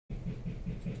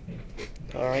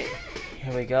Alright,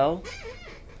 here we go.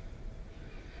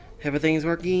 Everything's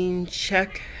working,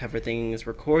 check. Everything's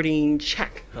recording,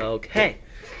 check. Okay.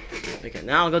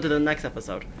 Now I'll go to the next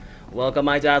episode. Welcome,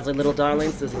 my dazzling little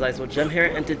darlings. This is Gem here,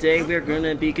 and today we're going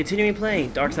to be continuing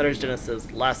playing Darksiders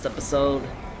Genesis. Last episode,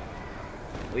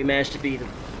 we managed to beat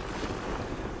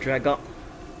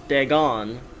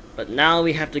Dagon, but now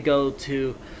we have to go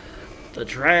to the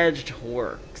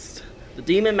Drillwork. The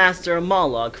demon master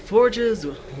Moloch forges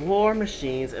war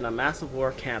machines in a massive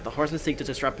war camp. The horsemen seek to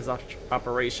disrupt his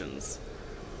operations.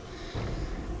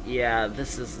 Yeah,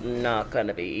 this is not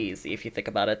gonna be easy if you think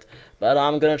about it, but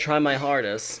I'm gonna try my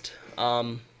hardest.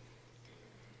 I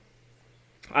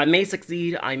may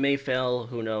succeed, I may fail,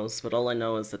 who knows, but all I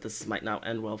know is that this might not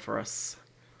end well for us.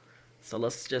 So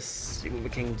let's just see what we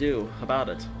can do about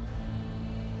it.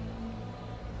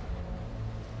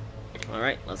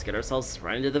 Alright, let's get ourselves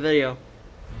right into the video.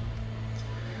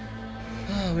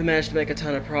 Oh, we managed to make a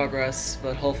ton of progress,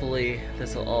 but hopefully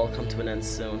this will all come to an end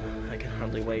soon. I can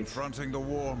hardly wait. Confronting the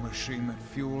war machine that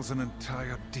fuels an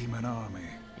entire demon army.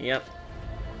 Yep.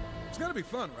 It's gonna be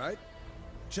fun, right?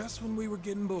 Just when we were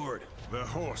getting bored. The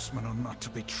horsemen are not to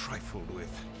be trifled with.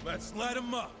 Let's light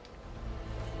them up.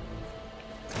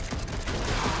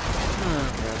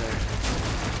 Oh, brother.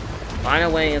 Find a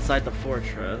way inside the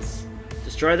fortress.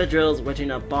 Destroy the drills, witching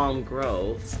up bomb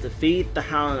growths. Defeat the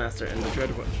Howlmaster in the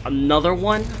Drillwork. Another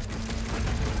one?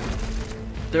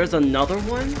 There's another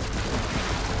one?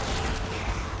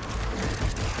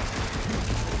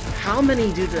 How many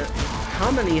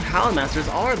Howlmasters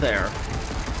are there?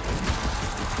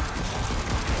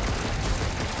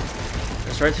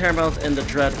 Destroy Terrabells in the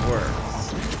Drillwork.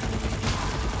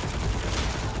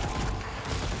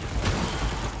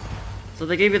 So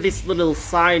they gave you these little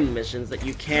side missions that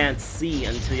you can't see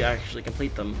until you actually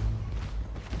complete them.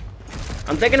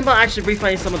 I'm thinking about actually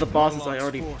refighting some of the bosses I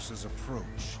already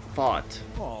fought.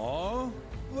 Aww,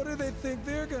 what do they think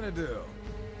they're gonna do?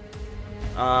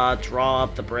 Draw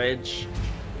up the bridge.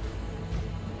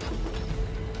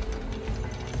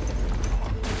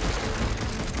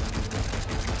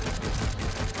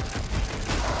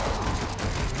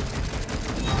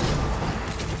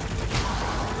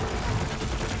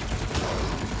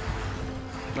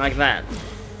 Like that.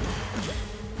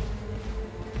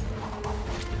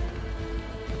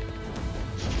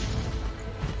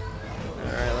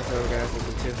 Alright, let's organize this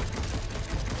too.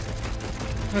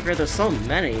 Oh great, there's so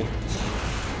many.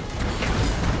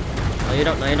 No you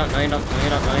don't, no you don't, no you don't, no you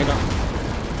don't, no you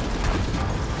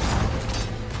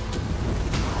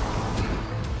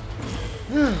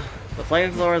don't. The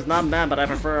flamethrower is not bad, but I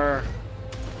prefer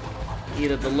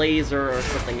either the laser or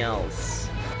something else.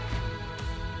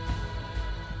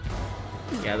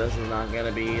 Yeah, this is not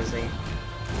gonna be easy.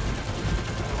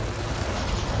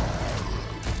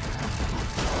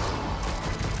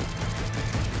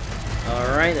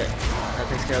 Alright, that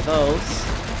takes care of those.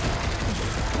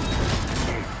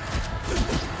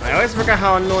 I always forget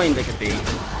how annoying they could be.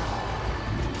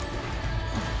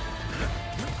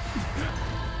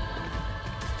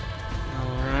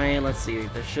 Alright, let's see.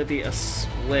 There should be a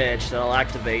switch that'll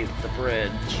activate the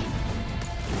bridge.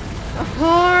 Of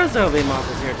course there will be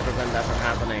monsters here to prevent that from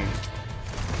happening.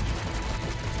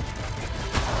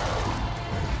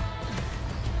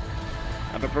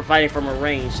 I've been providing from a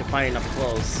range to fighting up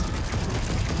close.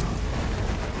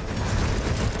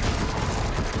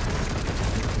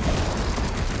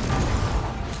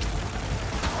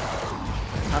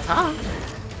 Ta-ta!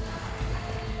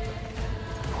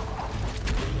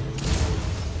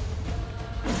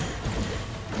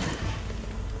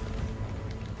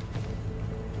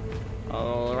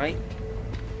 Alright.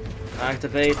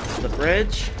 Activate the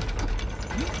bridge.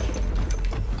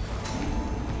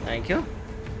 Thank you.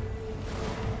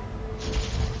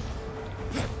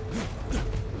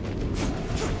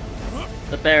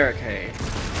 The barricade.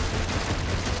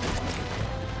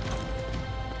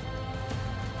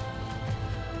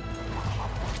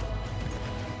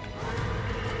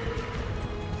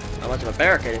 Not much of a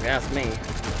barricade if you ask me.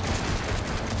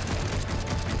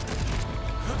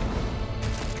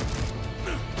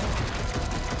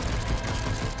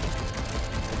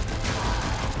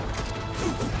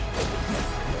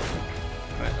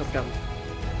 Let's go.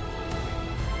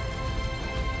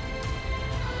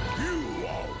 You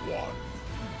are one,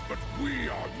 but we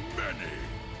are many.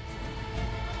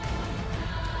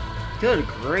 Good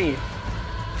grief.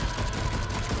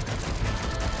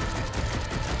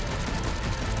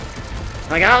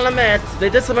 I gotta admit, they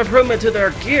did some improvement to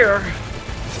their gear,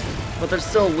 but they're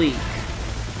still weak.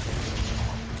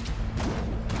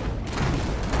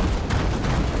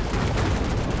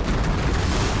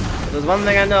 There's one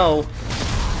thing I know.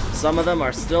 some of them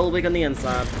are still weak on the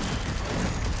inside.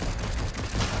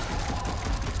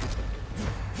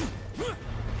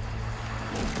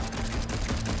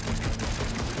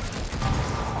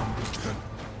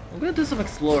 I'm gonna do some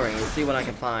exploring and see what I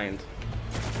can find.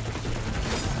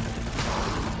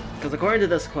 Because according to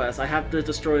this quest, I have to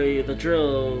destroy the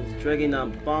drills, dragging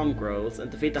down bomb growths,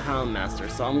 and defeat the Hound Master.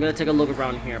 So I'm gonna take a look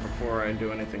around here before I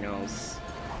do anything else.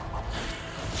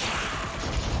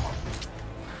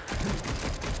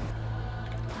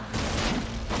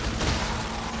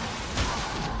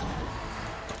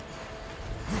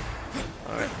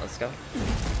 Alright, let's go.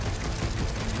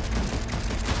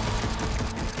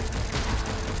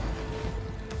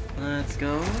 Let's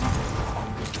go.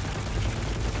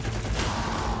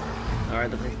 Alright,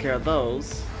 to take care of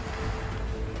those.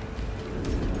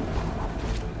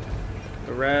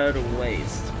 The Red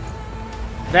Waste.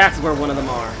 That's where one of them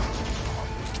are.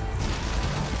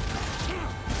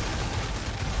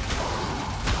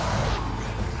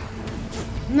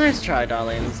 Nice try,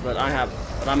 darlings, but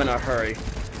I'm in a hurry.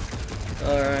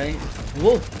 Alright.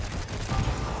 Whoa!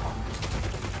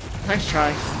 Nice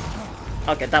try.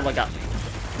 Okay, that one got me.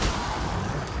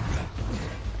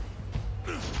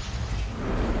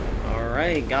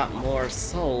 Alright, got more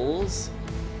souls.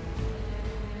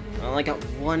 I only got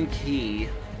one key.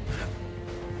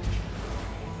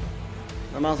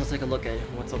 I might as well take a look at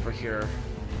what's over here.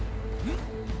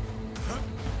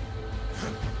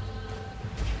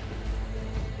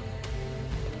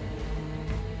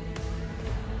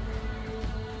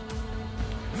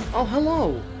 Oh,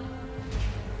 hello!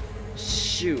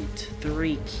 Shoot,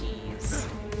 3 keys.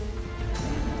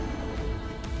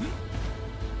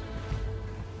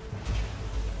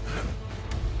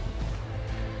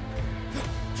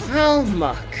 Well,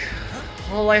 muck.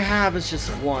 All I have is just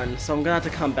one, so I'm gonna have to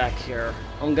come back here.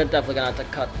 Definitely gonna have to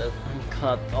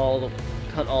cut all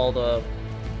the.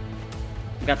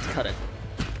 I got to cut it.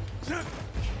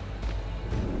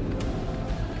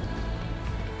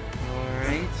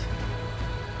 Alright.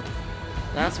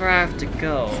 That's where I have to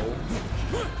go.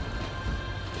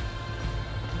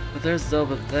 But there's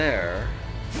over there.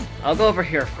 I'll go over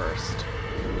here first.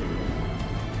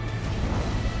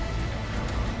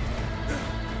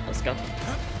 Let's go.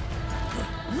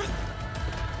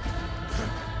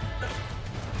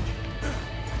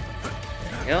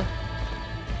 There we go.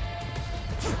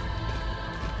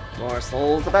 More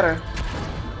souls, the better.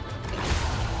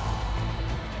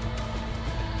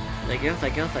 Thank you,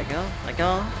 thank you, thank you, thank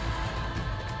you.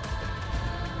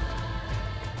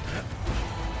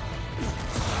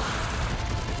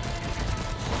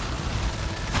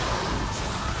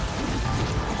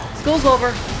 School's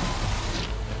over.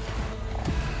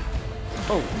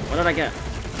 Oh, what did I get?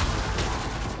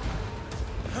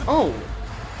 Oh!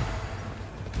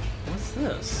 What's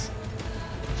this?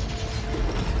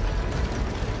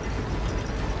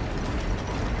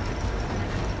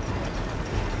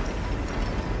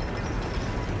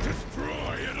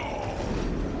 Destroy it all.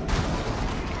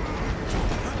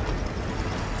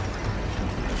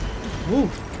 Ooh!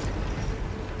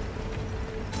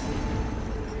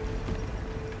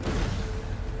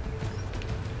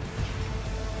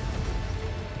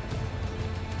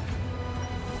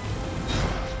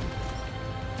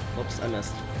 Oops, I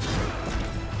missed.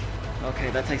 Okay,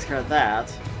 that takes care of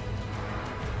that.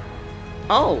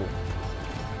 Oh!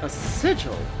 A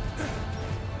sigil!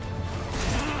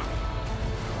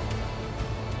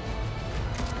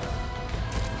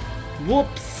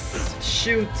 Whoops!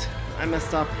 Shoot! I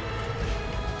messed up.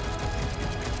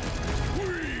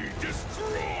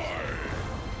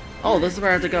 Oh, this is where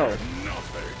I have to go.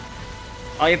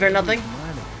 Oh, you fear nothing?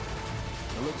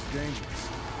 It looks dangerous.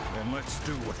 Then let's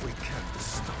do what we can to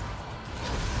stop it.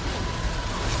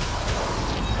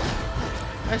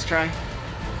 Nice try.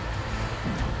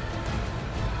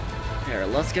 Here,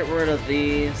 let's get rid of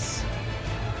these.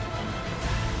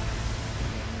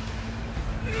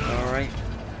 Alright.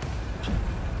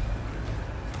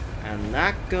 And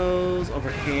that goes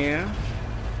over here.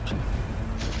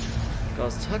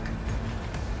 Goes Took.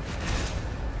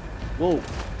 Whoa.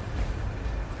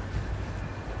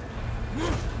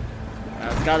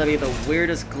 That's gotta be the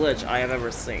weirdest glitch I have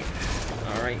ever seen.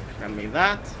 Alright, grab me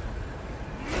that.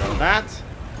 Throw that.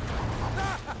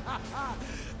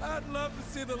 I'd love to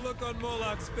see the look on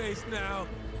Moloch's face now.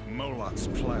 Moloch's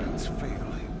plans fail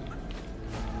him.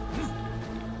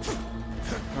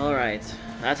 Alright,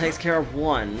 that takes care of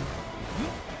one.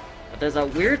 But there's a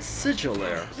weird sigil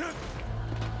there.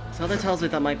 So that tells me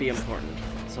that might be important.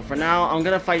 So for now, I'm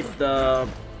gonna fight the...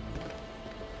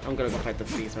 I'm gonna go fight the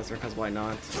Beastmaster, because why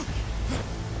not?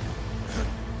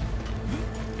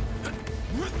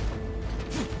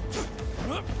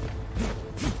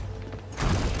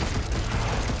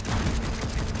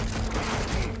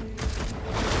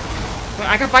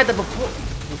 I can fight them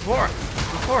before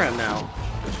him now.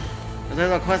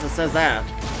 There's a quest that says that.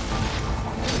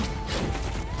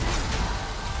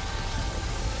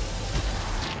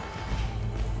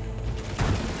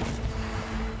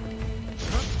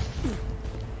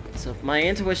 So if my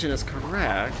intuition is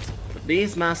correct, the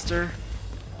Beastmaster,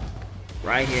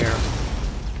 right here.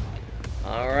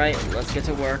 Alright, let's get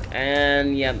to work.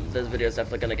 And yeah, this video is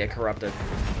definitely gonna get corrupted.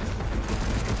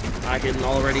 I can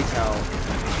already tell.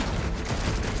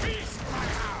 Feast, my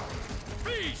hound!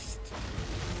 Feast!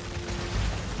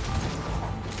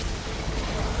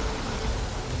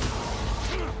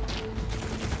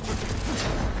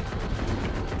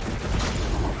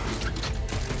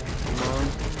 Come on.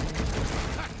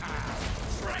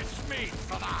 Fresh meat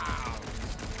for the hound!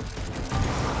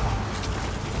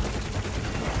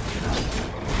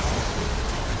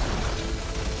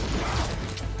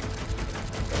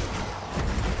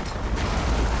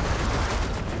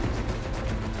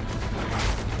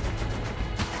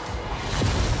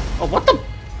 Oh, what the?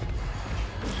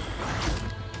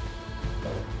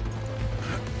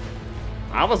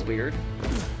 That was weird.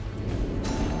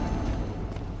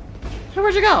 Hey,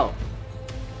 where'd you go?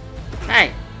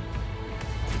 Hey!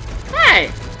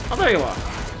 Hey! Oh, there you are.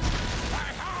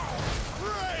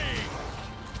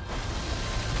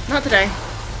 Not today.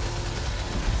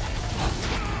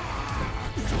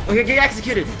 Okay, get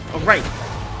executed. Oh, right.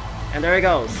 And there he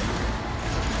goes.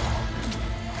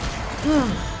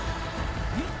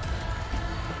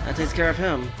 That takes care of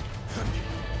him.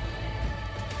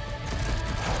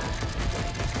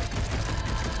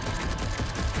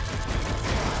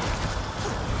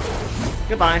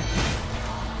 Goodbye.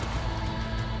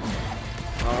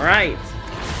 Alright.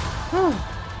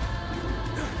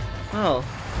 Well,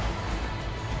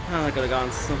 that could have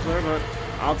gone simpler, but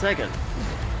I'll take it.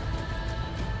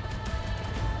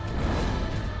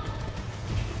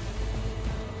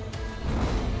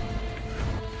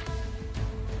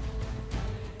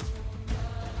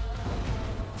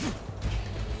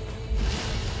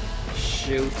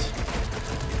 Shoot.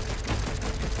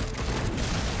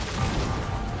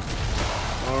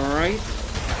 Alright.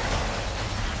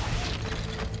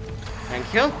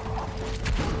 Thank you.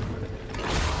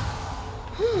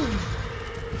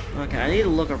 Okay, I need to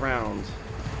look around.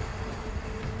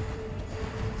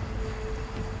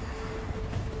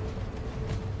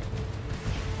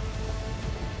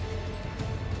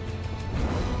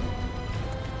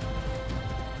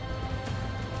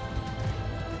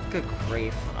 Good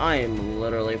grief, I am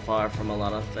literally far from a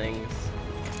lot of things.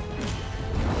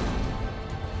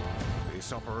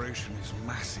 This operation is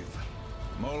massive.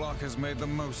 Moloch has made the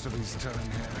most of his time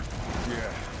here.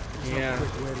 Yeah. Yeah.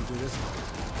 Quick way to do this.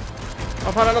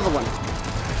 I'll find another one.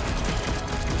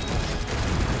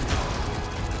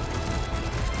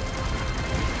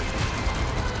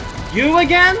 You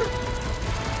again?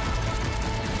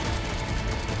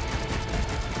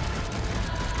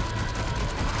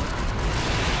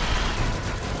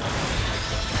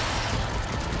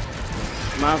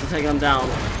 Might have to take them down.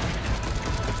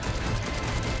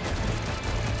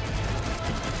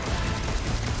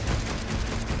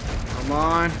 Come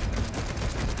on.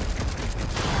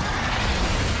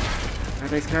 That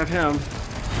takes care of him.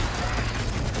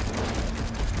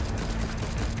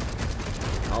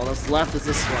 All that's left is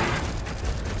this one.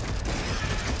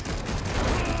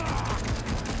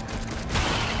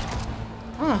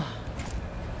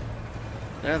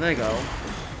 There they go.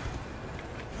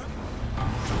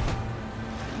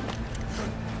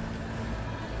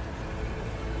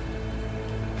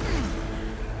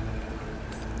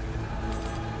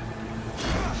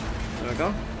 There we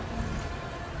go.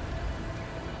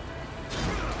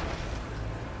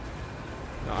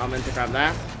 No, I'm meant to grab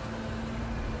that.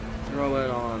 Throw it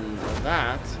on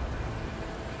that.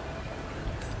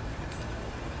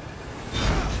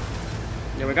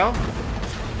 There we go.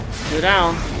 Two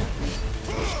down.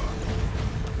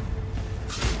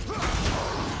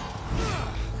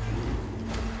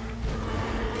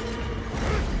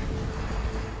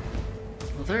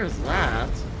 Well, there's that.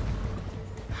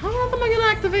 How am I gonna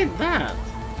activate that?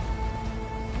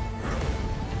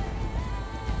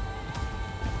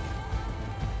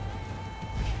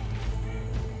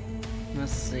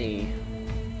 Let's see.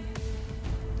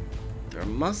 There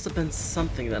must have been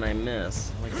something that I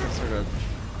missed, like some sort of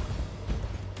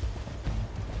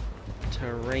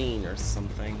terrain or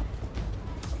something.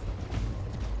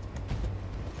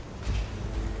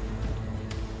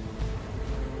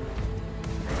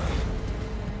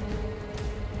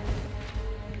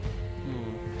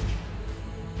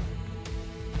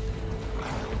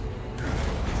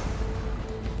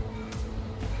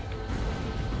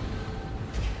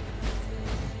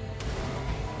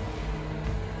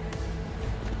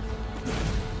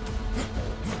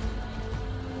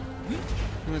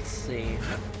 see.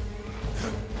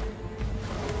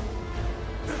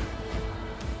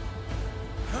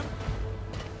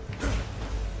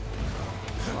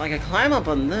 Well, I can climb up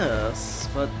on this,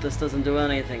 but this doesn't do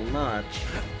anything much.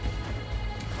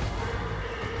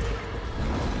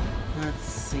 Let's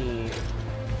see.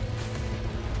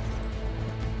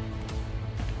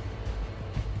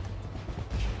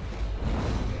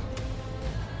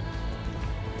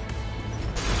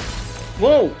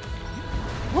 Whoa!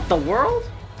 What the world?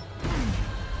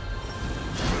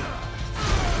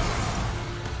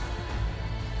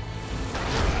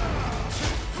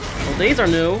 Well, these are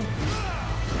new.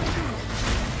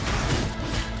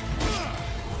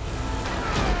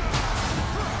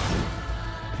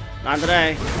 Not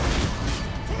today.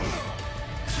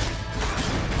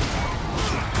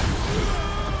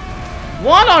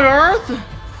 What on earth?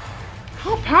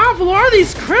 How powerful are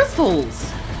these crystals?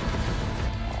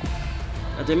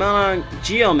 A demonic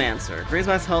geomancer. Increase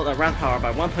my health and wrath power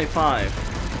by 1.5.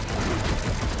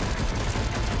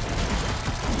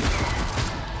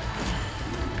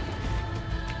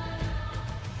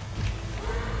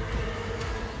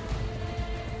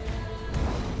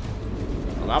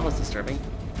 Well, that was disturbing.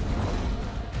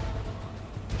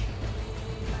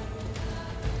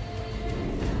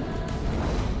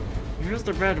 Here's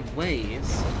the red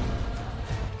ways.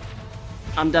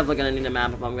 I'm definitely gonna need a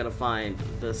map if I'm gonna find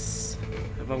this.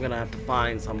 If I'm gonna have to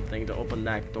find something to open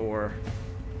that door.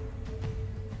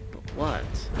 But what?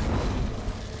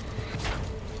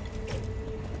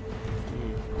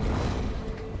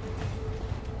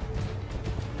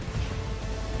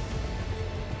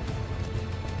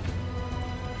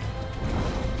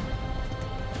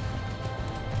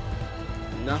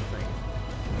 Nothing.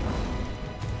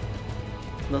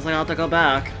 Looks like I'll have to go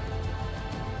back.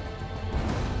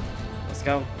 Let's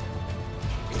go.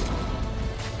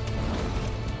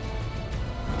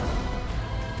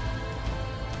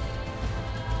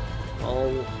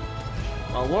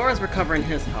 While Laura's recovering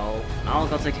his health, I'll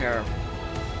go take care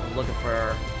of looking for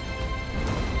her.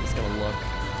 Just gonna look.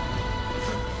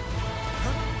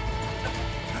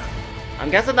 I'm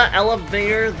guessing that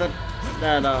elevator that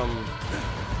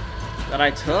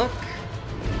I took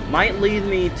might lead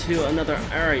me to another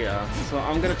area, so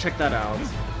I'm gonna check that out.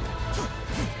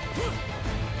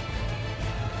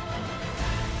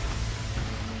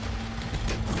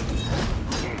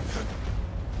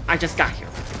 I just got here.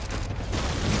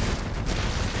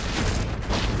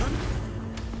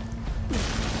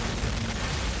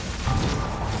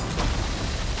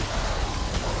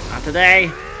 Not today.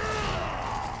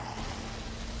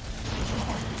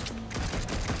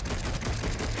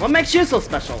 What makes you so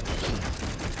special?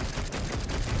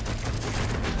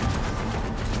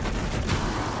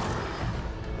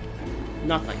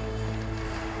 Nothing.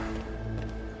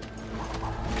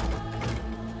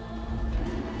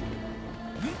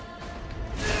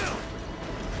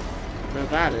 There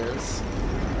that is.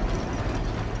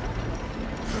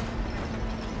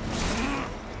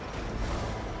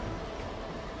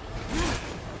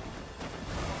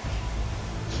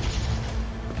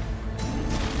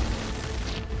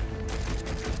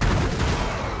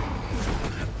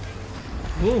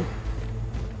 Ooh.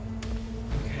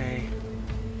 Okay.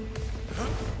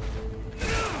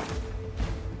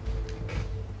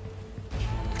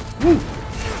 Woo.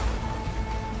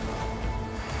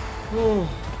 Oh.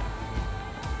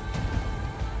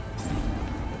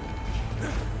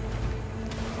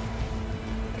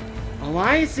 Oh,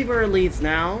 I see where it leads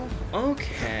now.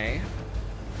 Okay.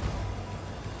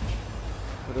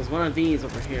 But there's one of these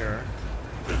over here.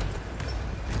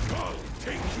 I'll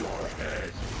take your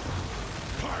head.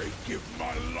 I give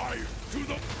my life to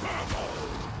the battle.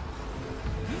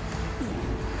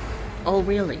 Oh,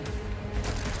 really?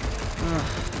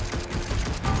 Ugh.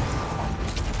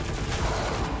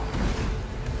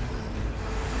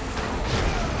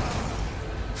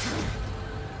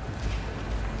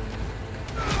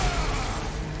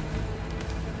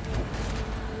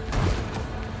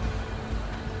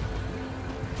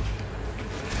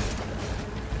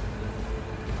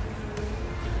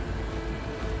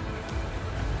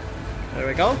 There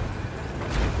we go.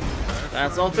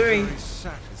 That's all three. Very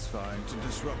satisfying to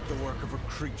disrupt the work of a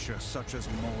creature such as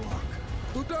Moloch.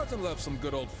 Who doesn't love some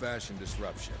good old-fashioned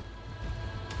disruption?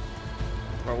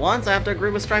 For once, I have to agree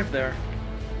with Strife there.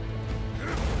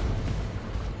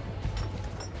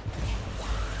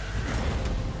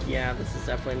 Yeah, this is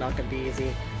definitely not gonna be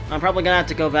easy. I'm probably gonna have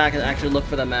to go back and actually look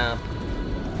for the map.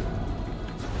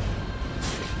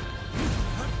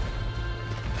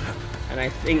 And I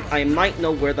think I might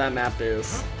know where that map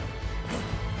is.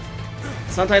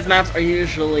 Sometimes maps are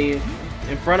usually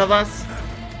in front of us,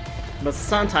 but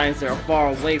sometimes they're far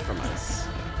away from us.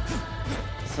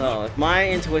 So, if my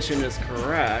intuition is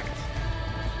correct,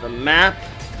 the map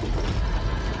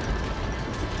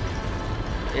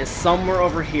is somewhere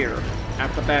over here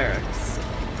at the barracks.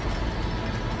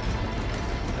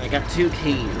 I got 2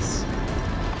 keys.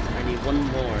 I need 1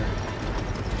 more.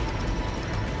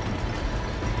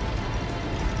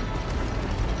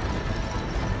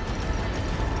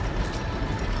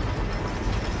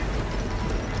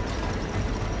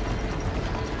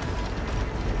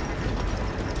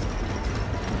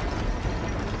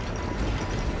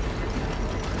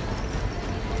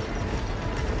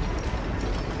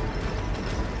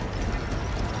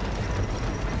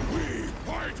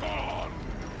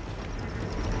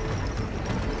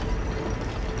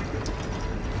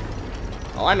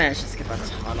 Well, I managed to skip a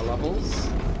ton of levels.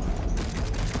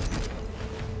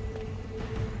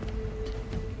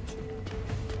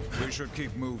 We should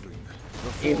keep moving.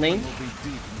 The Evening. will be deep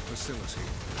in the facility.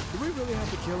 Do we really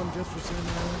have to kill him just for saying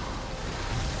that?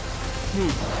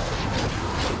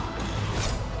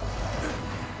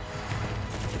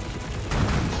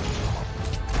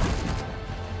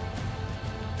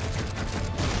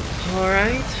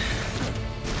 Alright.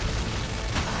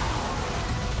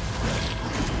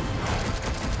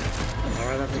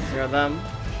 Alright, that takes care of them.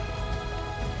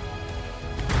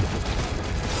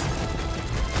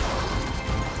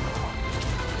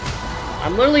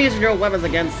 I'm literally using your weapons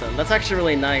against them. That's actually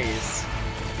really nice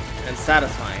and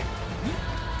satisfying.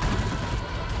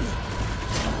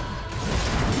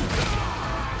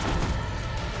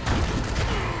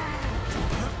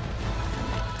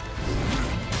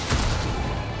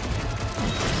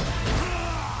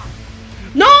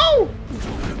 No!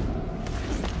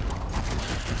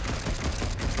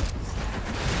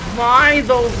 Why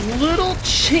those little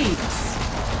cheats?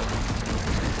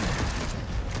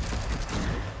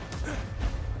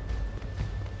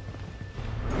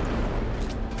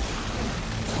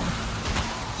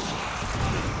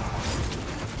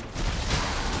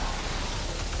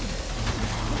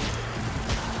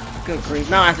 Good grief.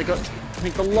 Now I have to go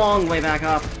take the long way back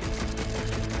up.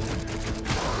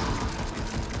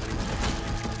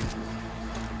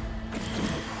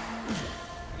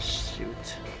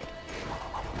 Shoot.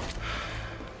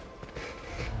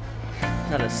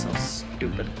 That is so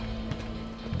stupid.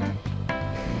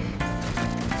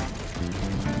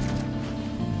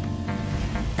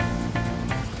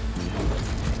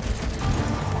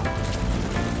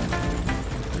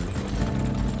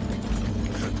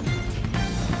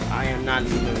 I am not in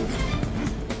the mood.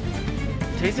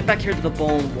 Takes it back here to the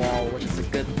bone wall, which is a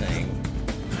good thing.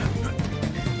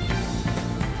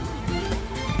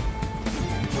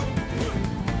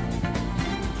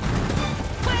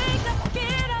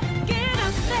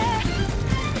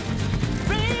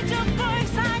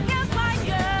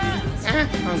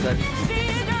 I'm good.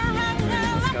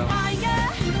 Let's go.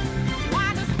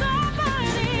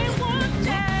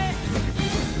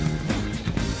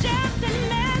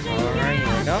 Alright,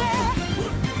 here we go.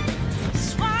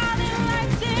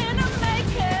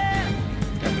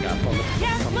 Then we gotta pull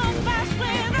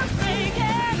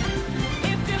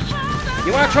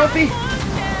You want a trophy?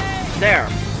 There.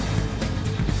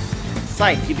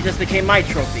 Psych, you just became my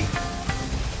trophy.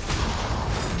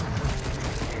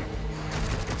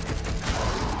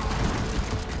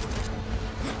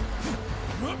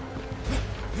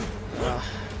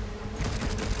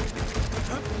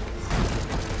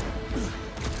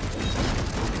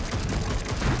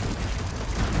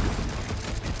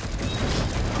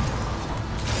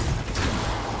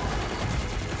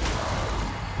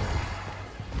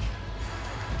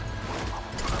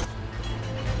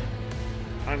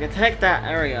 I can take that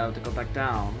area to go back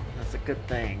down. That's a good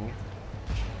thing.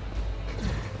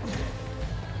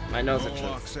 My nose itches.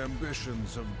 Moloch's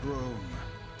ambitions have grown.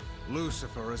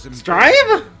 Lucifer is Strive?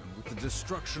 and with the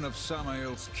destruction of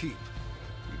Samael's keep,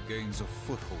 he gains a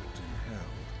foothold in hell.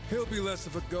 He'll be less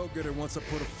of a go-getter once I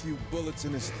put a few bullets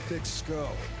in his thick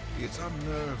skull. It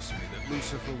unnerves me that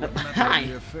Lucifer would meddle in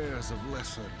the affairs of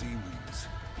lesser demons.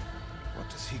 What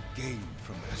does he gain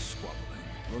from their squabbling?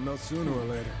 We'll know sooner or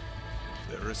later.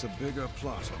 There is a bigger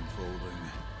plot unfolding,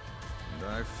 and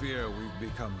I fear we've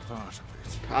become part of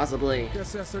it. Possibly.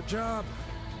 Guess that's their job.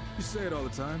 You say it all the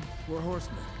time. We're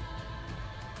horsemen.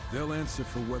 They'll answer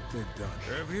for what they've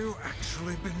done. Have you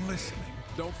actually been listening?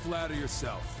 Don't flatter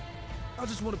yourself. I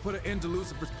just want to put an end to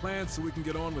Lucifer's plans so we can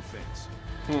get on with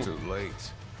things. Too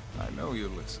late. I know you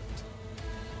listened.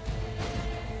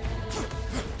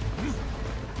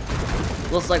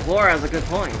 Looks like Laura has a good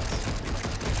point.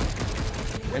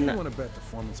 What do you want to bet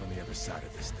performance on the other side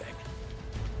of this thing?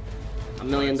 $1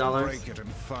 million. Let's break it and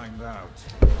find out.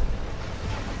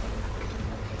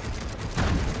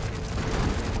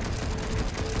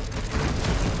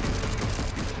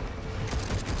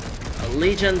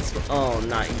 Legions. Oh,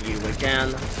 not you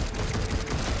again.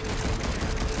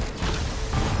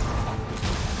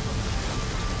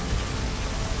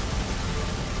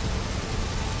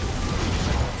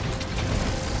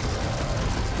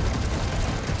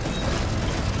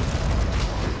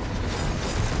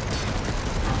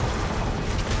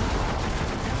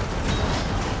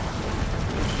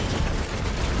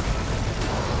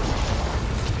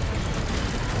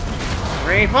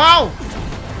 Free fall!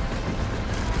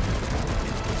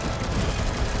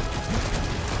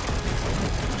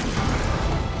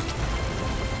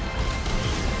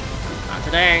 Not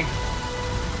today.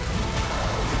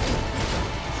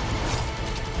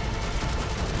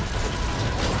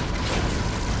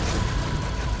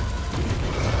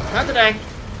 Not today.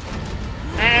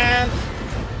 And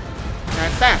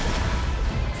that's that.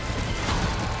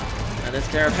 That is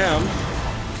care of him.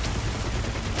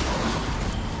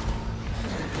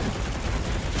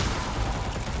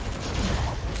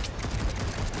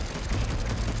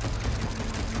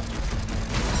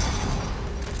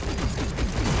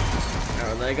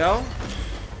 There they go.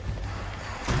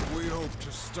 If we hope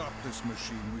to stop this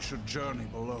machine, we should journey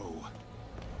below.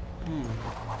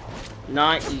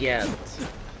 Not yet.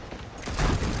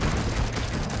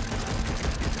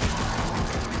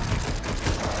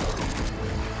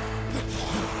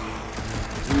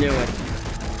 Knew it.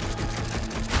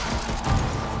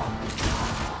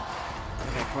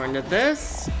 Okay, according to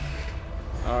this.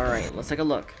 Alright, let's take a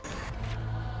look.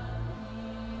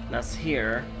 That's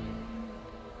here.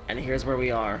 And here's where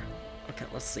we are. Okay,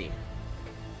 let's see.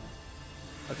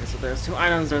 Okay, so there's 2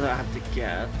 items there that I have to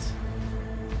get.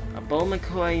 A Bowman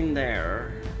coin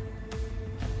there.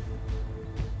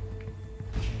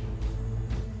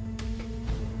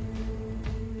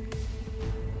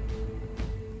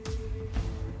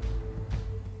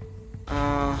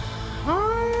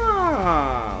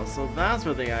 So that's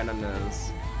where the item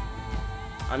is.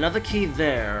 Another key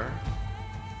there.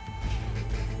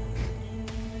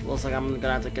 Looks like I'm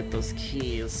gonna have to get those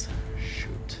keys.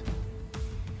 Shoot.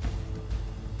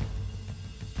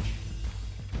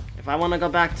 If I want to go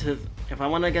back to... If I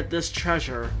want to get this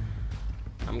treasure,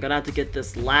 I'm gonna have to get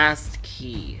this last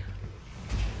key.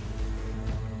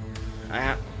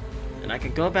 And I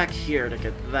can go back here to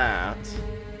get that.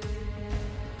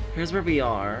 Here's where we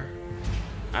are.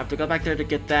 I have to go back there to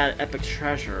get that epic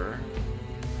treasure.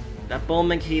 That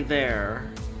Bowman key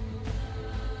there.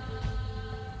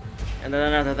 And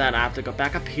then after that, I have to go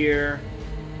back up here,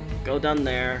 go down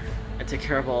there, and take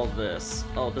care of all this.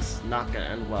 Oh, this is not gonna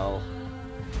end well.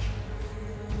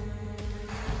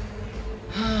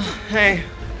 Hey,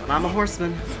 but I'm a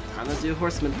horseman. Time to do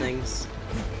horseman things.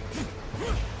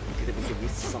 If they would give me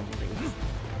something.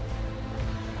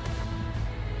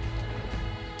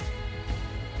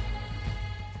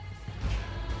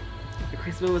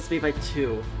 Increase movement speed by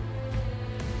 2.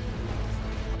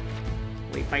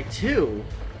 Wait, by 2?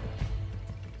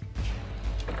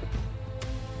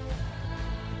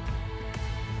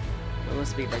 Movement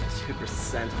speed by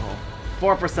 2%. Oh,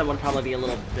 4% would probably be a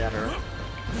little better.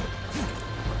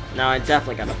 Now I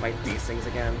definitely gotta fight these things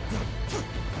again.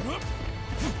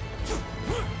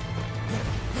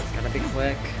 It's gotta be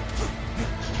quick.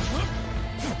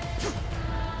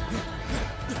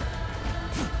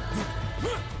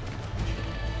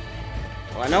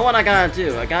 Well, I know what I gotta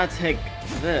do. I gotta take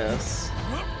this.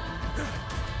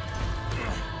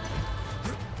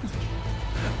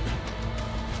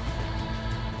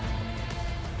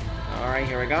 Alright,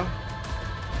 here we go.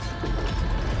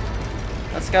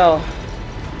 Let's go.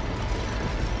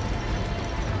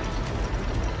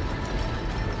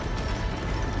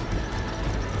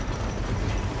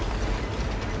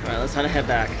 Alright, let's try to head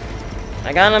back.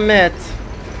 I gotta admit,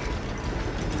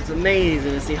 it's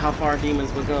amazing to see how far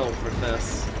demons will go for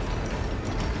this.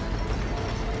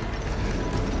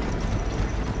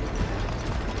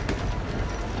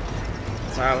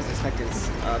 Sorry, I was expecting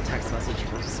a text message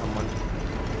from someone.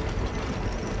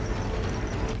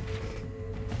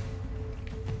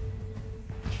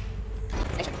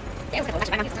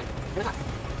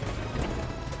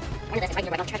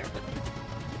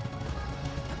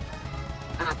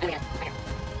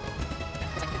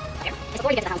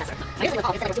 Before you get to the house, I'm using the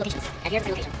call because there were 2 locations. And here's the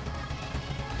location.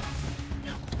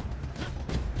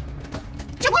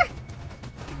 Jump more!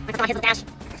 I thought I hit the dash.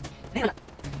 No, no.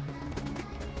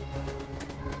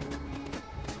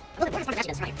 Oh, the border's from the dash,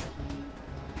 that's right.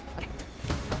 Okay.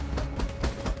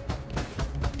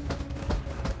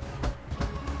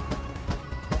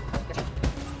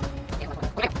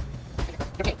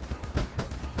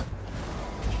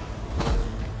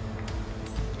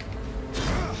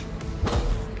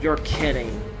 You're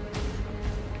kidding.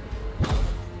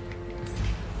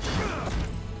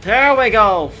 There we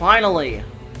go! Finally!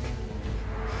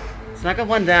 Second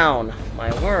one down.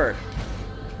 My word.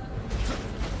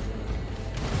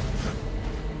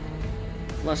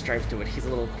 Let's Strife do it. He's a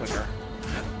little quicker.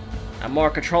 And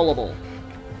more controllable.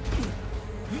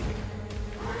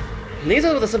 And these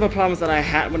are the simple problems that I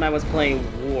had when I was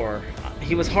playing War.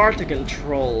 He was hard to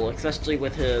control, especially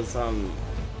with his, some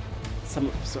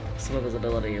of his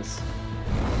abilities.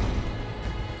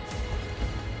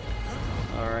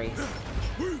 Alright.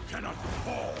 We cannot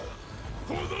fall.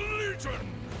 For the Legion!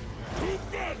 To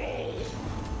battle!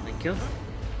 Thank you.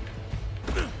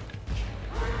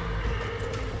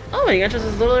 Oh, my entrance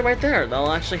is literally right there.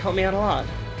 That'll actually help me out a lot.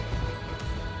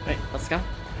 Wait, let's go.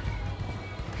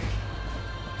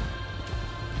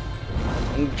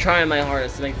 I'm trying my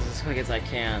hardest to make this as quick as I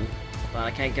can, but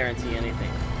I can't guarantee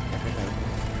anything.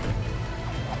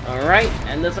 Alright,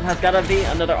 and this one has gotta be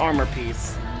another armor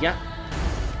piece. Yep.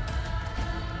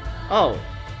 Oh.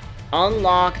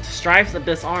 Unlocked Strife's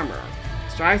Abyss Armor.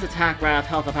 Strife's attack, wrath,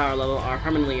 health, and power level are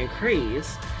permanently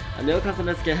increased. A new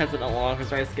custom skin has been unlocked, and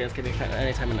Strife's skins can be found at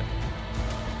any time in it.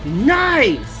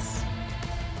 Nice!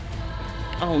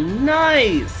 Oh,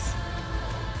 nice!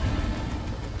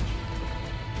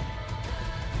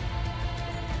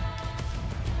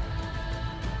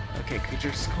 Okay,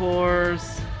 creature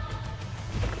scores.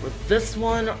 With this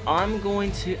one, I'm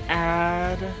going to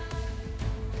add...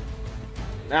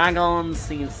 Agon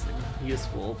seems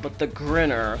useful, but the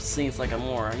Grinner seems like a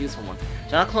more useful one.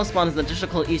 Shout close spawn is an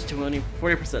additional each to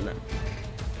 40% then.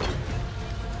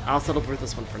 I'll settle for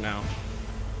this one for now.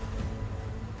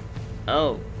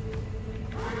 Oh.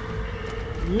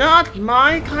 Not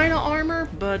my kind of armor,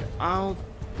 but I'll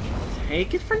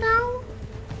take it for now.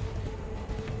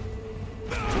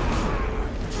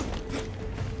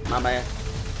 My bad.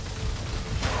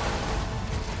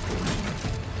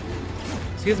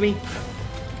 Excuse me.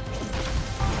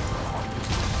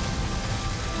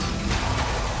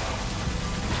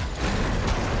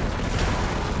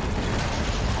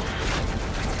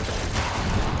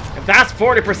 If that's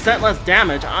 40% less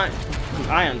damage, I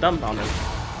am dumbfounded.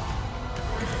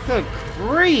 Good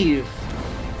grief!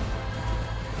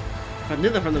 If I knew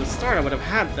that from the start, I would have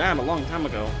had that a long time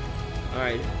ago.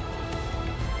 Alright.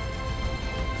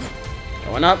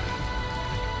 Going up.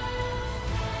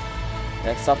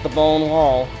 Next up the bone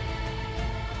wall.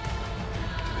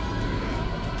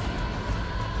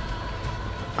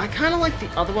 I kind of like the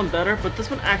other one better, but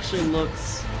this one actually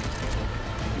looks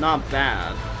not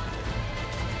bad.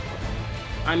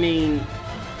 I mean,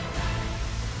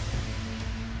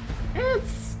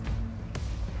 it's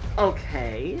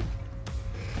okay.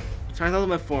 Try that with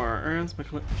my forearms.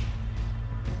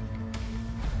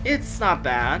 It's not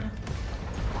bad.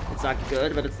 It's not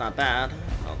good, but it's not bad.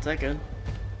 I'll take it.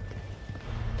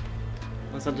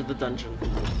 Let's enter the dungeon.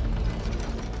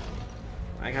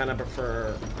 I kind of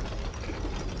prefer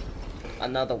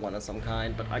another one of some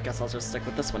kind, but I guess I'll just stick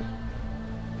with this one.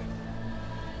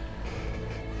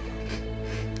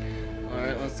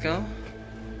 Alright, let's go.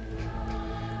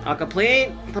 I'll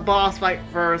complete the boss fight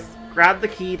first. Grab the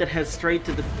key that heads straight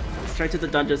to the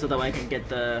dungeon so that way I can get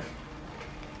the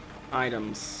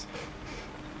items.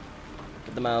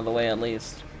 Get them out of the way at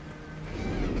least.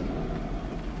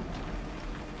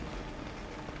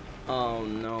 Oh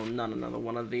no, not another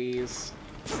one of these.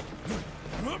 It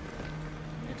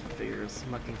figures,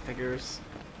 mucking figures.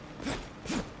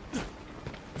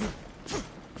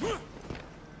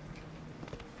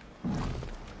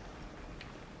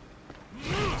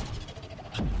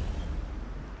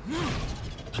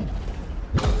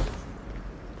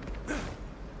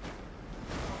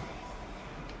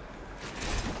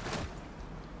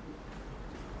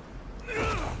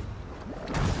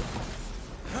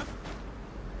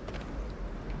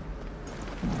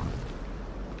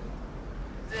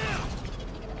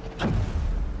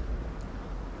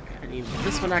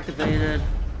 This one activated.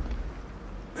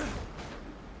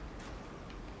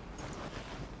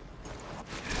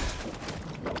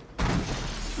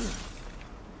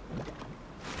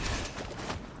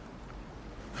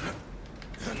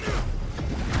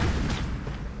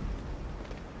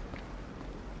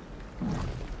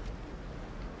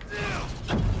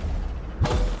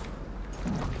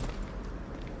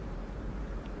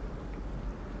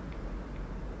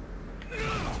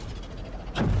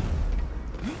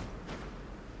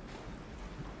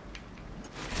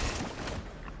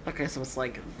 Okay, so it's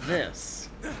like this.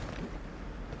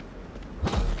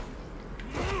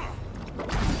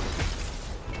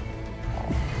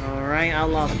 Alright, I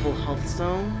lost full health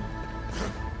stone.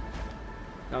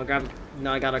 Now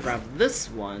I gotta grab this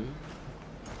one.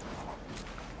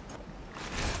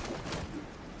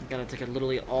 I gotta take it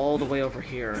literally all the way over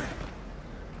here.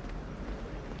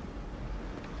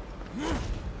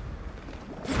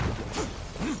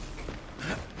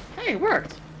 Hey, it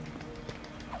worked.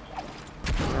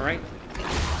 All right.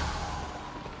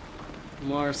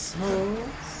 More souls.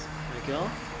 There we go.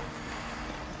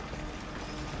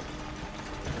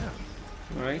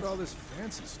 All right. Look at all this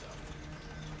fancy stuff.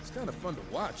 It's kind of fun to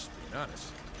watch, to be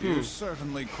honest. You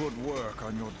certainly could work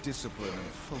on your discipline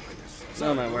and focus.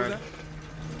 Oh my What was word. that?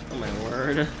 Oh my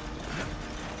word.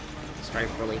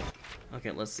 Strifefully.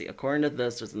 Okay, let's see. According to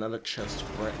this, there's another chest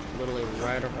right, literally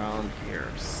right around here.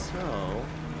 So...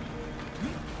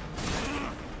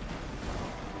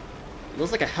 it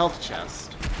looks like a health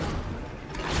chest.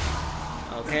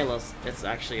 Okay, it's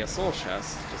actually a soul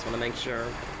chest. Just want to make sure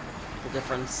the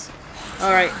difference.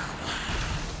 Alright.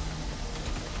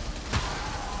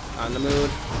 Not in the mood.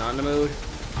 Not in the mood.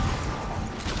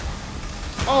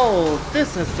 Oh,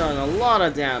 this has done a lot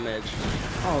of damage.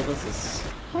 Oh, this is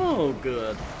so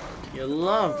good. You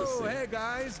love to see. Hey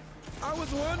guys, I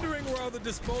was wondering where all the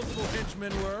disposable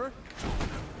henchmen were.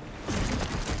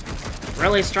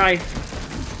 Really, Strife?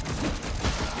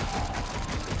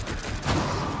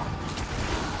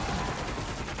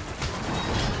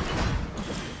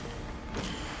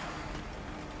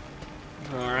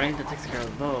 Alright, that takes care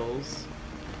of those.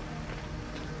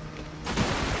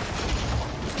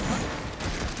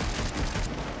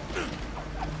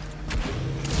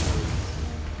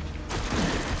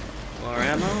 More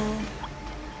ammo.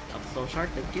 Upstone shark,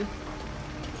 thank you.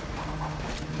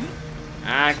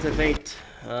 Activate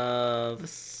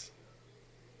this.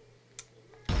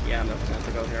 Yeah, I'm gonna have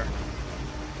to go here.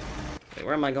 Wait,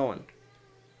 where am I going?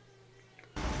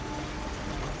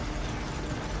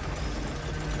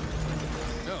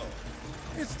 No,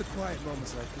 it's the quiet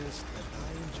moments like this that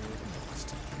I enjoy the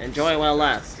most. Enjoy while it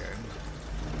lasts.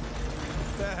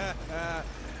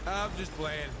 I'm just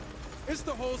playing. It's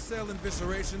the wholesale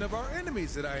evisceration of our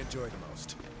enemies that I enjoy the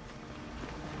most.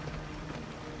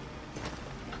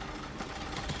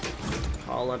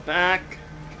 Call it back.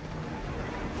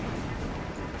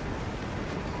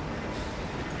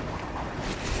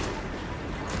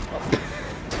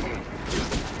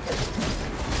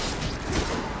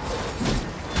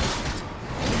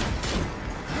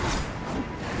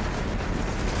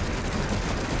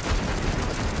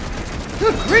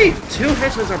 Good grief! 2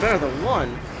 hitches are better than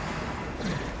 1.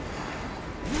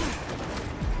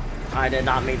 I did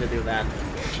not mean to do that.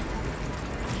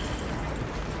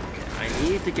 Okay, I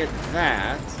need to get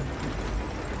that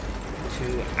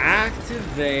to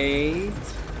activate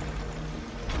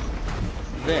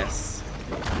this.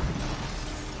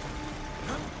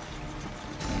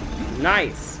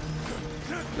 Nice!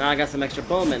 Now I got some extra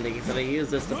bone mending, so I use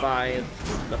this to buy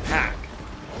the pack.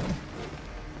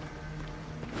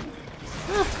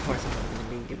 Of course I'm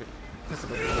gonna be given. Of course I'm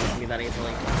gonna give me that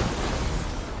easily.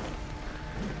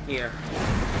 Here.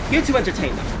 You two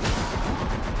entertain them.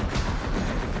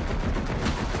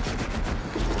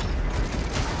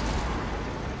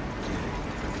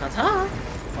 Ta-ta!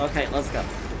 Okay, let's go.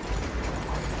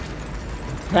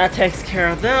 That takes care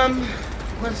of them.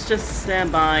 Let's just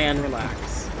stand by and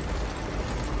relax.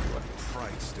 What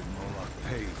price did Moloch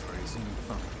pay for his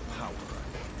newfound power, I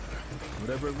wonder?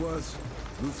 Whatever it was,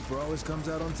 Lucifer always comes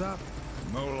out on top.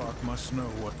 Moloch must know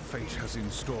what fate has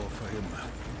in store for him,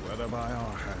 whether by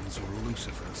our hands or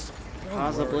Lucifer's. Don't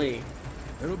Possibly. worry.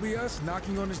 It'll be us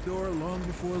knocking on his door long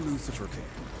before Lucifer came.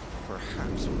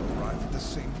 Perhaps we'll arrive at the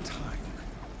same time,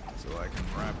 so I can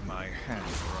wrap my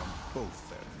hands around both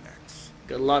their necks.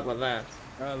 Good luck with that.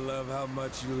 I love how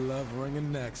much you love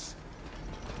wringing necks.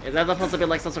 Is that supposed to be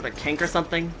like some sort of kink or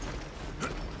something?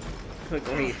 Good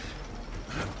grief.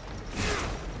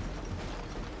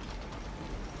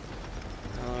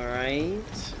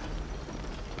 Alright.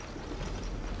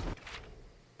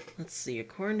 Let's see,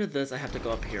 according to this I have to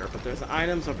go up here, but there's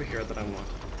items over here that I want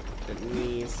that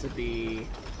needs to be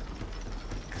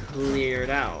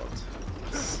cleared out.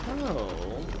 So...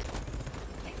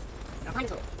 I'll find a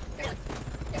tool. There's one.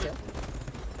 There's 2.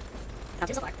 Found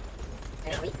 2 so far.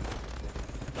 There's 3.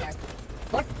 There's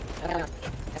 4. No.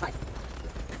 That's 5.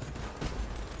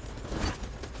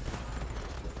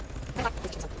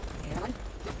 There's 1.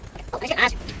 Okay. Oh, there's your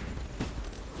ash.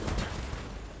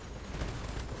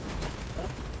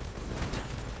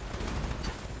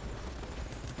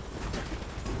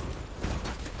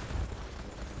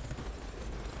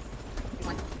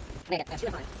 Made it. There's 2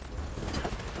 and 5.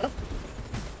 Oh.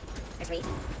 There's 3.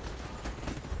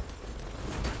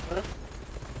 Oh.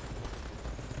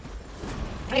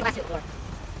 How many last 2? 4.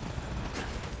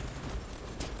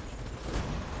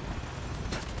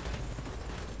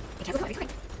 Be careful, every time.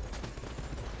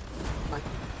 1.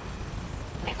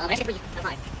 Okay, there's 3 and 5.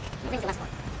 I think it's the last one.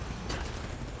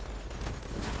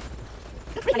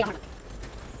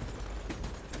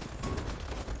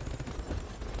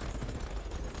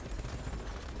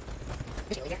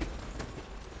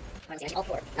 All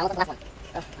four. Now what's the last one?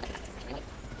 Oh,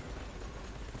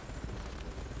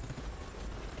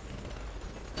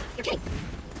 you're kidding.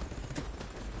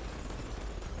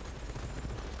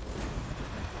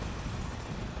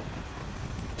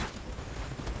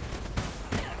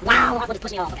 Wow, that one just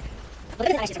pushed me off. Okay. Look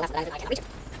at this, I actually last one. I cannot reach it.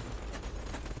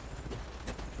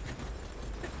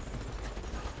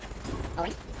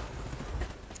 Alright.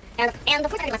 And the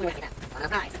first enemy last one we're going to get that. On a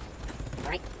prize.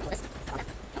 Alright, go this. Go on.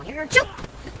 Go here. Shoot!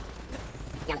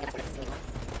 Yeah, I'm gonna get that for this.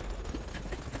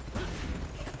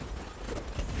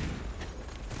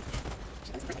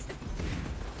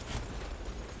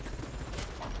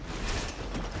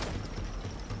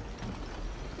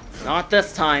 Not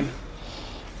this time.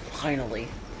 Finally.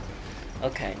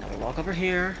 Okay, now we walk over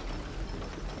here.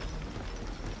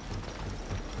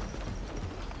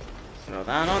 Throw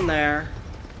that on there.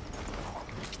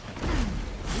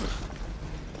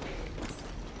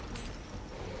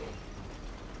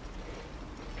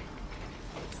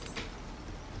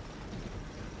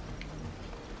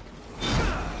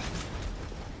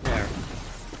 There.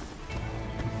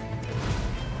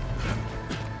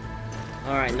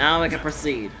 Alright, now we can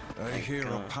proceed. I hear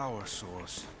a power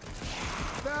source.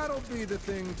 That'll be the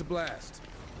thing to blast.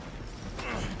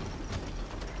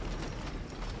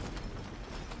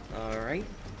 Alright.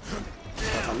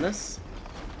 Step on this.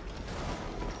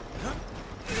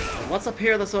 And what's up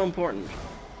here that's so important?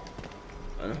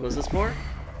 And who is this for?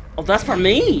 Oh, that's for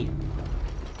me!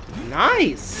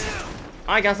 Nice!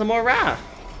 I got some more wrath.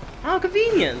 How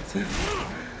convenient!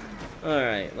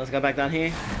 Alright, let's go back down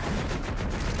here.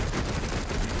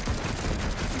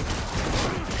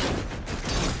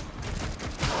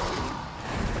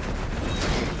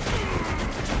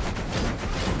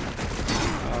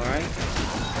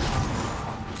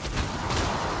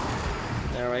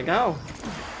 There we go.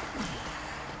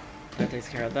 That takes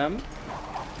care of them.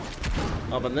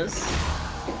 Open this.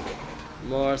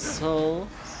 More souls.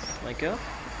 Like up.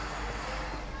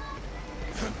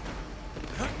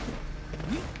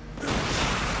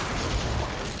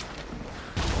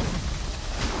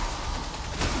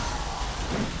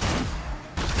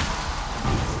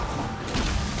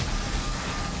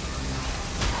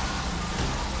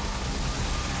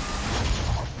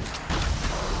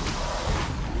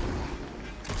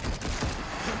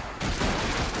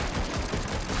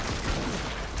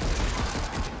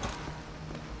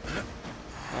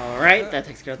 Alright, that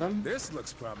takes care of them. This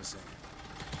looks promising.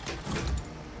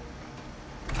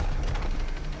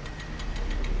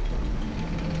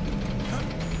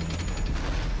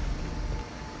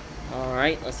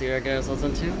 Alright, let's see what it gets us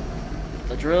into.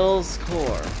 The drill's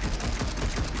core.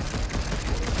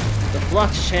 The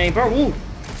flux chamber. Woo!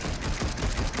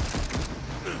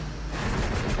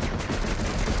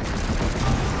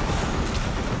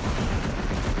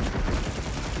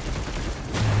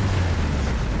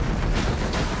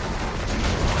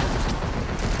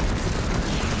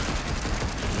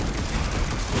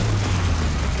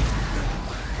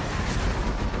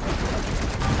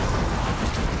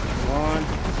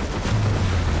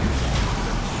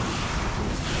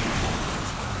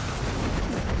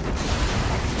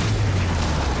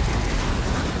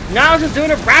 Now I'm just doing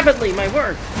it rapidly, my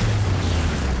word!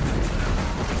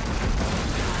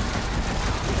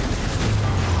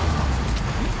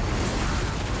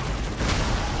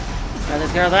 That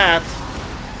takes care of that.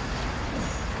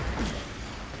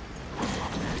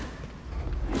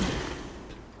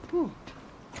 Whew.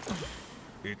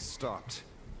 It stopped.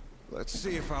 Let's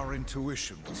see if our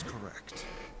intuition was correct.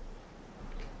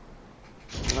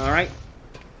 Alright.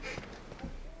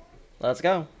 Let's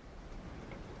go.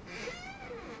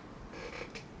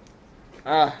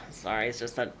 Sorry, it's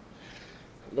just that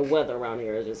the weather around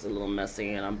here is just a little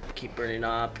messy and I'm keep burning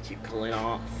up, keep cooling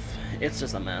off. It's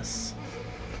just a mess.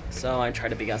 So I try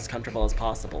to be as comfortable as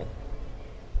possible.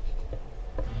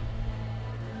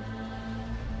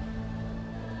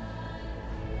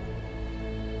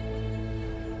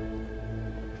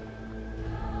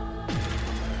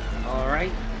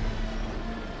 Alright.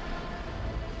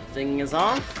 Thing is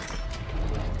off.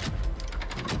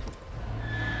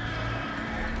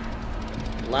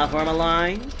 Platform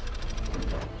aligned.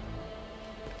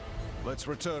 Let's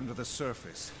return to the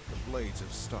surface. The blades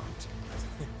have stopped.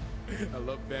 I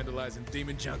love vandalizing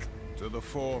demon junk. To the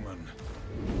foreman.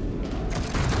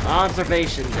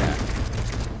 Observation deck.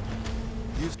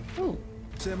 You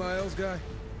Samael's guy?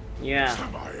 Yeah.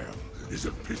 Samael is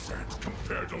a pissant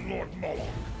compared to Lord Moloch.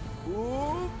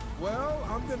 Ooh, well,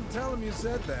 I'm gonna tell him you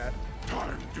said that.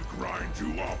 Time to grind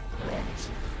you up, Runt.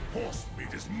 Horse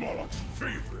meat is Moloch's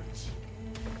favorite.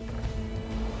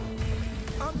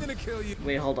 I'm gonna kill you.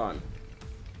 Wait, hold on.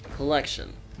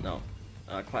 Collection. No.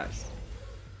 Quest.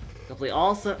 Complete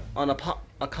all on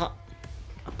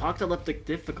apocalyptic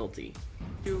difficulty.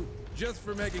 You just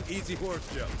for making easy horse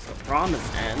jokes. The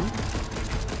promise end.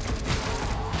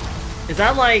 Is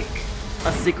that like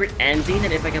a secret ending?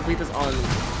 And if I complete this on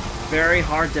very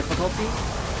hard difficulty?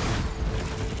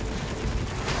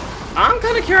 I'm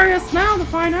kind of curious now to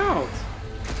find out.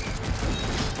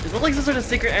 Is it like some sort of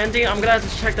secret ending? I'm gonna have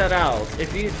to check that out. I'm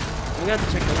gonna have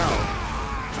to check that out.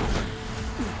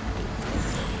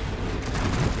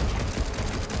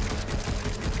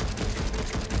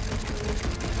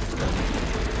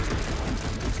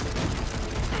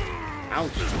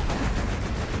 Ouch.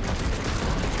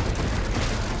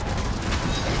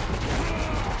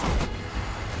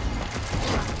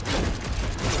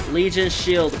 Legion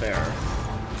Shield Bearer.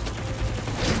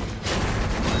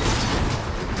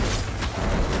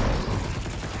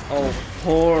 Oh,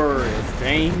 4 is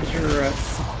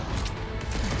dangerous.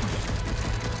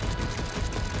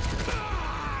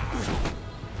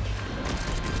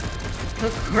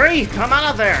 Good grief, come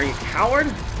out of there, you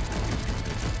coward!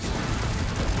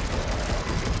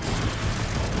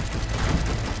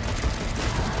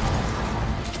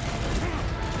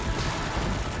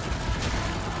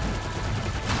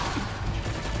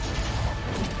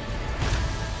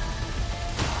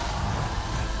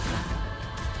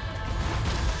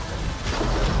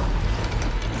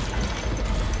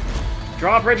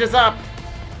 Drawbridge is up!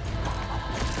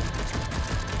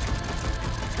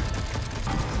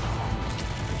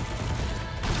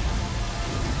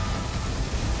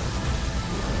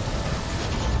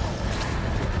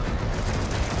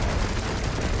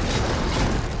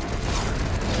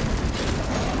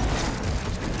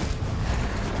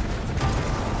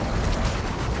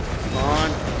 Come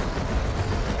on.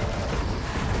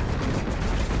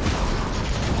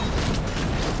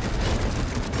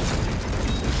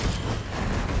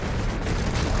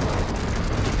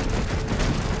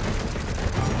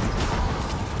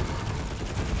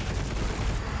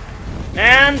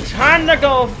 And time to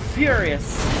go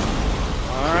furious.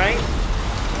 Alright.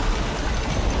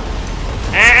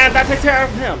 And that takes care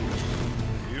of him.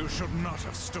 You should not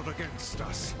have stood against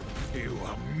us. You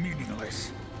are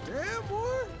meaningless. Damn,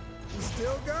 boy. You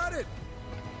still got it.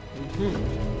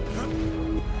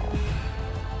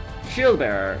 Shield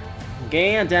Bearer.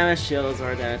 Gain a damage shield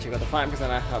or damage equal to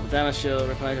 5% of the damage shield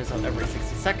replenishes itself every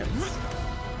 60 seconds.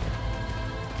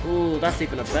 Ooh, that's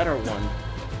even a better one.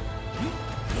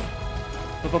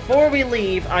 But before we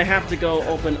leave, I have to go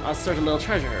open a certain little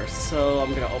treasure. So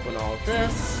I'm gonna open all of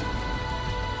this.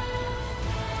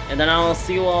 And then I'll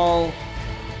see you all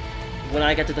when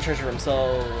I get to the treasure room.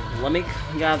 So let me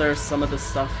gather some of this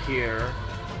stuff here.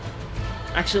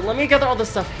 Actually, let me gather all this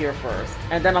stuff here first.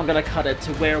 And then I'm gonna cut it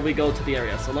to where we go to the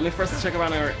area. So let me first check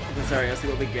around this area, see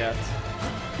what we get.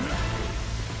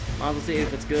 I'll see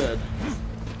if it's good.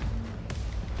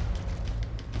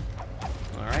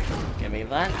 Alright, give me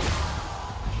that.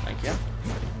 Thank you.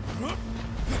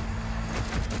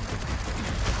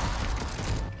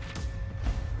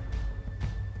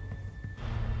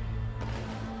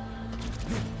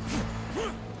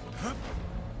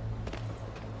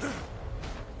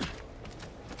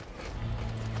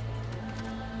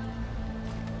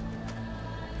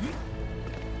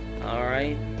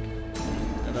 Alright.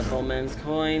 Another Bowman's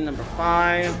coin, number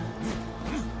 5.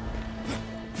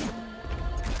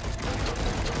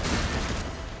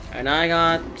 And I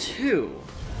got 2.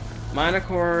 Minor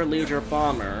Core Leader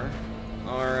Bomber.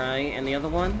 Alright, and the other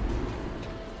one?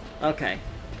 Okay.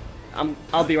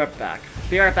 I'll be right back.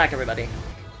 Be right back, everybody.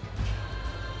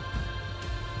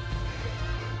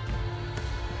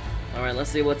 Alright,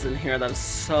 let's see what's in here that is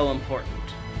so important.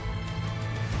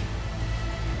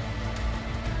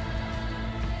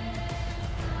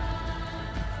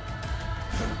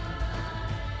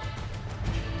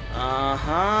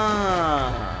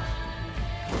 Aha!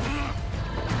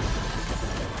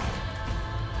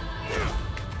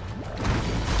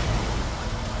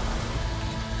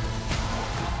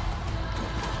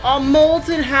 A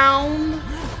Molten Hound?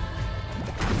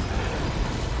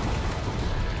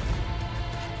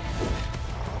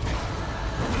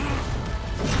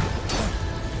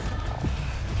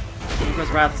 Here goes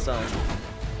Wrathstone.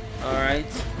 Alright.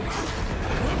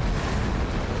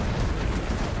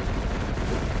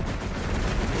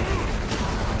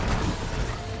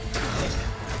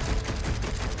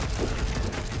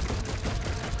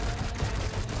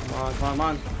 Come on, come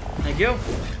on. Thank you.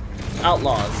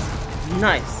 Outlaws.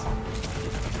 Nice.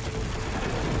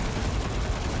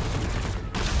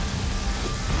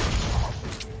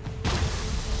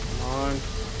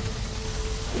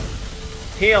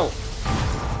 Heal.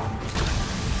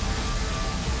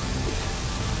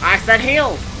 I said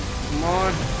heal. Come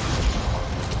on.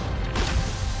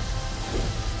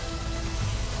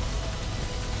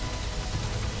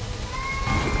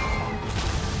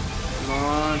 Come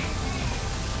on.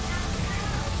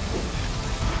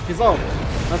 He's low.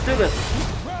 Let's do this.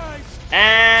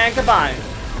 And goodbye.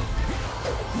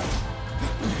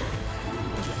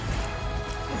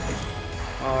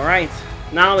 Alright.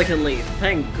 Now we can leave.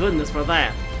 Thank goodness for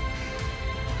that.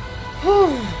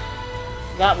 Whew.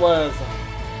 That was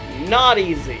not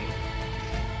easy.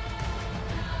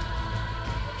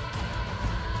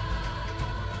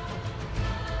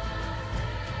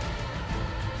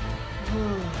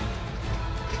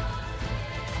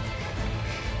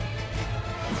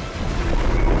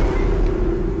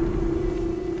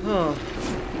 Oh,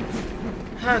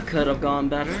 that could have gone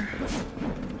better.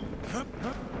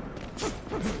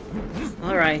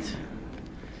 Alright.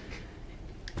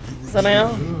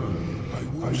 Somehow.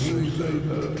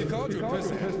 He called you a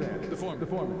pissant. The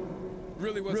foreman.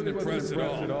 Really wasn't impressed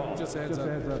at all. Just heads up.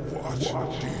 What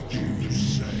did you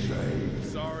say?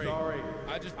 Sorry.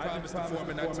 I just promised the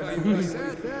foreman not to tell you what I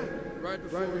said. Right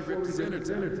before we ripped his inner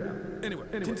town. Anyway,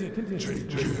 continue. Take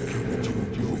care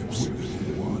of your lips,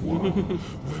 one.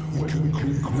 When we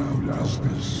conclude our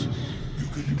business, you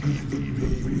can either be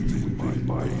within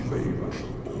my favor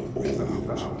or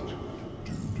without.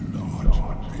 Do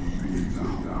not be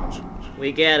without. We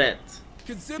get it.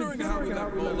 Considering how we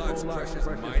got Moloch's precious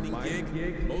mining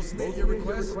gig, mostly at your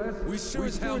request, we sure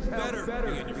as hell better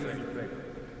be in your favor.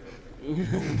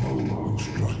 Moloch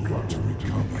struggled to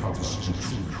recover, this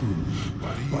is true,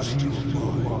 but he's still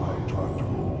alive after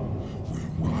all.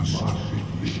 We must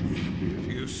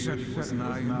believe. You said he was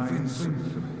nigh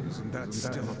invincible. Isn't that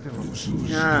still a problem?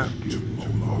 Yeah. To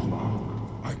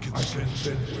Moloch, I can sense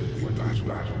it when we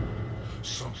battle.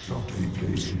 Something gave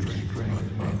him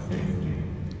strength unending.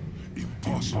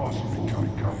 Impossible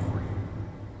recovery.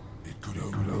 It could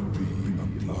only be a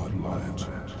blood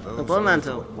mantle. The blood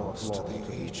mantle. Lost to the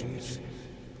ages.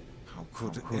 How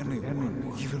could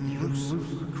anyone even loose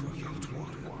create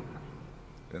one?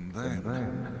 And then,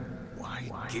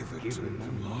 why give it to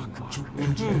Moloch? To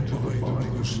enter by the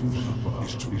Lucifer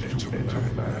is to enter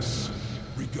madness.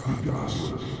 Regardless,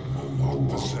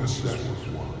 Moloch possesses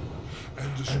one. And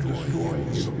destroy him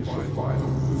is a final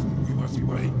move we must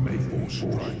make force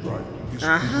strike. His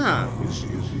is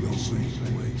the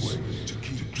only place to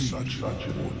keep such a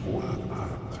one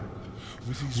out.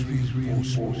 With his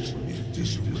reinforcements in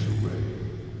disarray.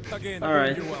 Again,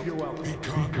 Alright. you're welcome. He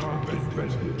can't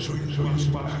bend it, so you must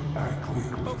act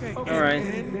quickly. Okay, Alright.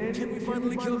 and can we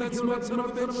finally kill that smart son of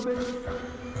a bitch?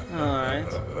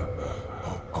 Alright.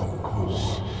 Of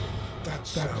course. That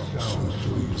sounds so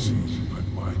pleasing. I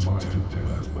might attempt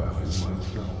myself.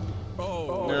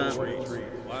 Oh, retreat.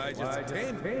 Why just a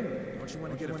 10? Don't you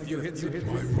want to get a few hits in?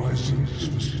 My risings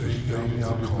for staying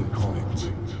out of the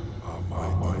conflict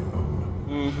are my own.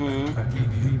 And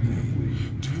immediately,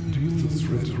 dealing with the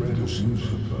threat of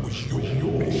Lucifer was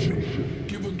your mission.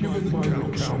 Given by the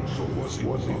council, was it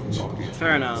not?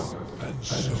 Fair enough. And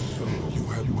so, you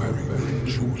had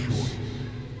very choice.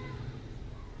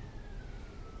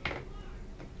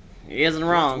 He isn't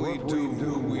wrong. We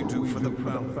do for the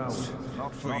province,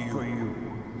 not for you.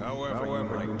 However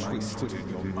you might twist it in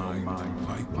your mind.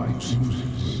 Like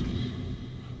Lucifer's.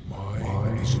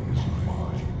 Mine is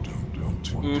mine.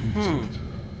 Don't want it.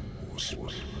 Or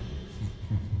swallow.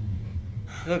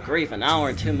 Good grief, an hour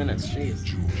and 2 minutes, jeez.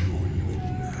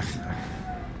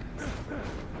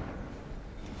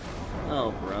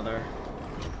 Oh, brother.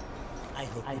 I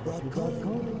hope you brought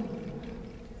gold.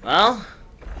 Well,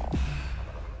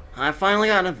 I finally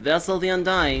got a Vessel of the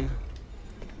Undying.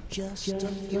 Just a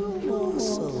few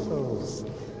morsels.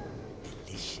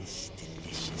 Delicious,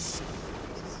 delicious.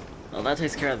 Well, that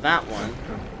takes care of that one.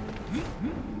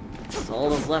 So all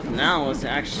that's left now is to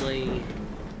actually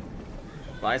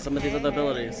buy some of these other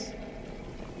abilities.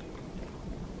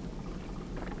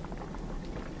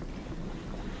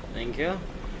 Thank you.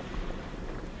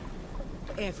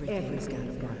 Everything's got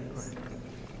a price.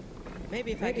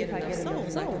 Maybe if I get enough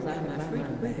souls, I can buy my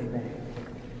freedom back.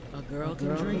 A girl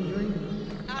can dream.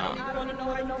 I want to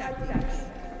know how you got these.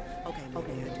 Okay,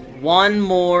 I do. One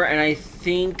more, and I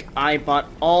think I bought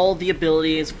all the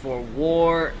abilities for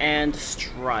War and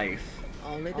Strife.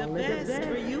 Only the best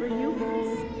for you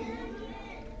boys.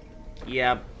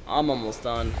 Yep, I'm almost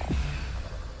done.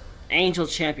 Angel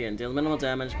Champion, deal minimal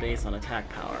damage based on attack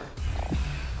power.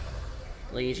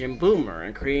 Legion Boomer,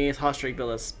 increase hot streak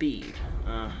build speed.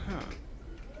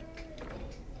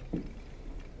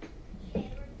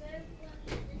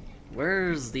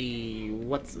 Where's the...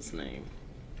 what's his name?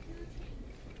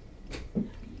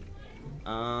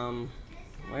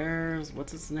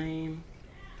 what's his name?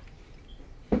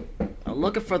 I'm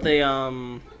looking for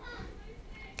the,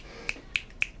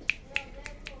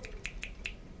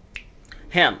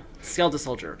 Ham, Skeleton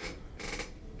Soldier.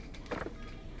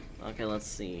 Okay, let's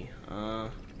see.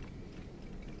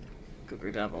 Could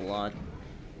read up a lot.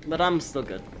 But I'm still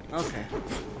good. Okay.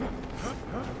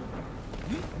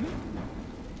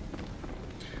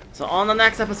 So on the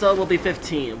next episode will be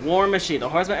 15. War Machine. The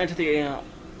horsemen enter the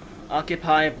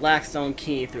Occupy Blackstone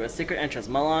Key through a secret entrance.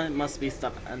 Mulan must be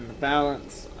stopped and the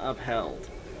balance upheld.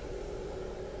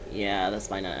 Yeah, this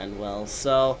might not end well.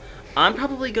 So I'm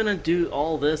probably gonna do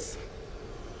all this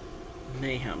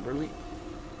mayhem. Really?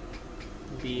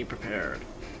 Be prepared.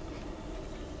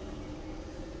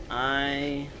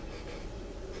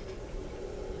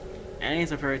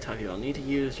 Enemies are very tough. You'll need to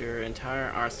use your entire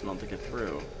arsenal to get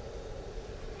through.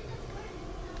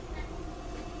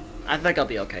 I think I'll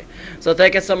be okay. So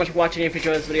thank you so much for watching. If you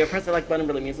enjoyed this video, press the like button. It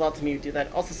really means a lot to me if you do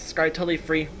that. Also subscribe, totally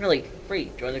free. Really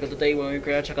free. Join the group today when we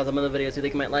go check out some other videos you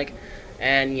think you might like.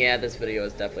 And yeah, this video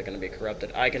is definitely going to be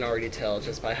corrupted. I can already tell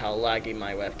just by how laggy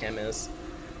my webcam is.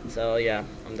 So yeah,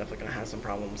 I'm definitely going to have some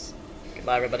problems.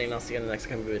 Goodbye everybody, and I'll see you in the next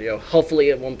coming video. Hopefully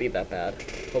it won't be that bad.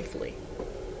 Hopefully.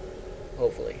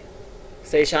 Hopefully.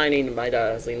 Stay shining, my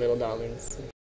dazzling little darlings.